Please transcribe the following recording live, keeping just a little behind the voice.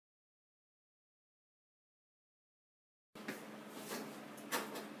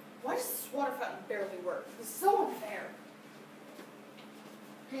water fountain barely worked. It was so unfair.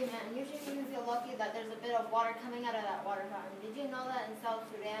 Hey man, you should even feel lucky that there's a bit of water coming out of that water fountain. Did you know that in South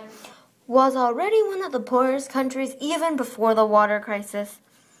Sudan was already one of the poorest countries even before the water crisis?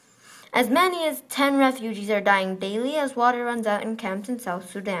 As many as 10 refugees are dying daily as water runs out in camps in South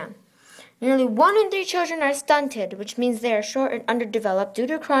Sudan. Nearly 1 in 3 children are stunted, which means they are short and underdeveloped due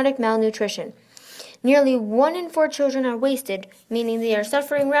to chronic malnutrition. Nearly 1 in 4 children are wasted, meaning they are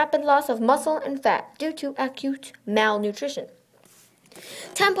suffering rapid loss of muscle and fat due to acute malnutrition.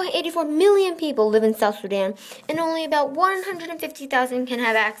 10.84 million people live in South Sudan, and only about 150,000 can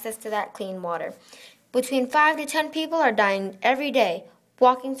have access to that clean water. Between 5 to 10 people are dying every day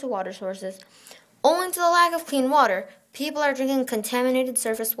walking to water sources. Owing to the lack of clean water, people are drinking contaminated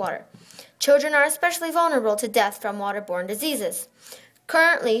surface water. Children are especially vulnerable to death from waterborne diseases.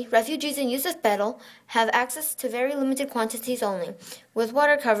 Currently, refugees in Yusuf Bedel have access to very limited quantities only, with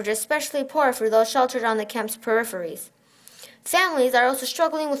water coverage especially poor for those sheltered on the camp's peripheries. Families are also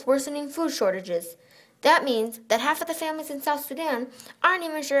struggling with worsening food shortages. That means that half of the families in South Sudan aren't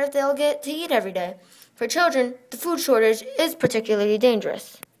even sure if they'll get to eat every day. For children, the food shortage is particularly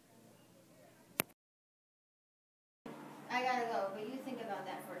dangerous. I gotta go, but you think about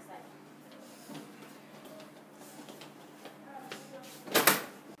that for a second.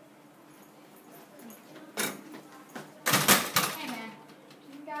 Hey man,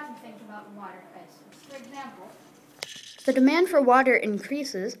 you guys think about the water crisis. For example, the demand for water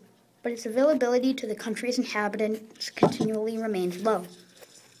increases, but its availability to the country's inhabitants continually remains low.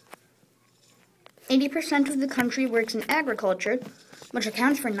 80% of the country works in agriculture, which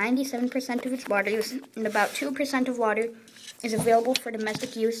accounts for 97% of its water use, and about 2% of water is available for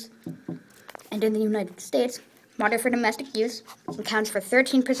domestic use. And in the United States, water for domestic use accounts for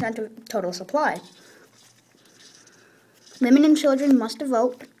 13% of total supply. Women and children must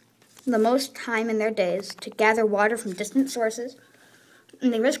devote the most time in their days to gather water from distant sources,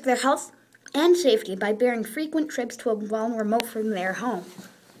 and they risk their health and safety by bearing frequent trips to a well remote from their home.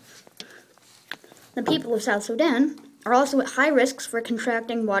 The people of South Sudan are also at high risks for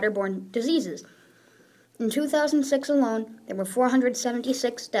contracting waterborne diseases. In 2006 alone, there were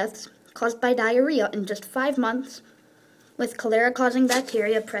 476 deaths caused by diarrhea in just 5 months, with cholera-causing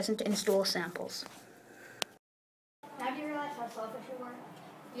bacteria present in stool samples. Have you realized how selfish you were?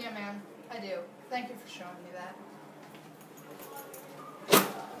 Yeah, man, I do. Thank you for showing me that.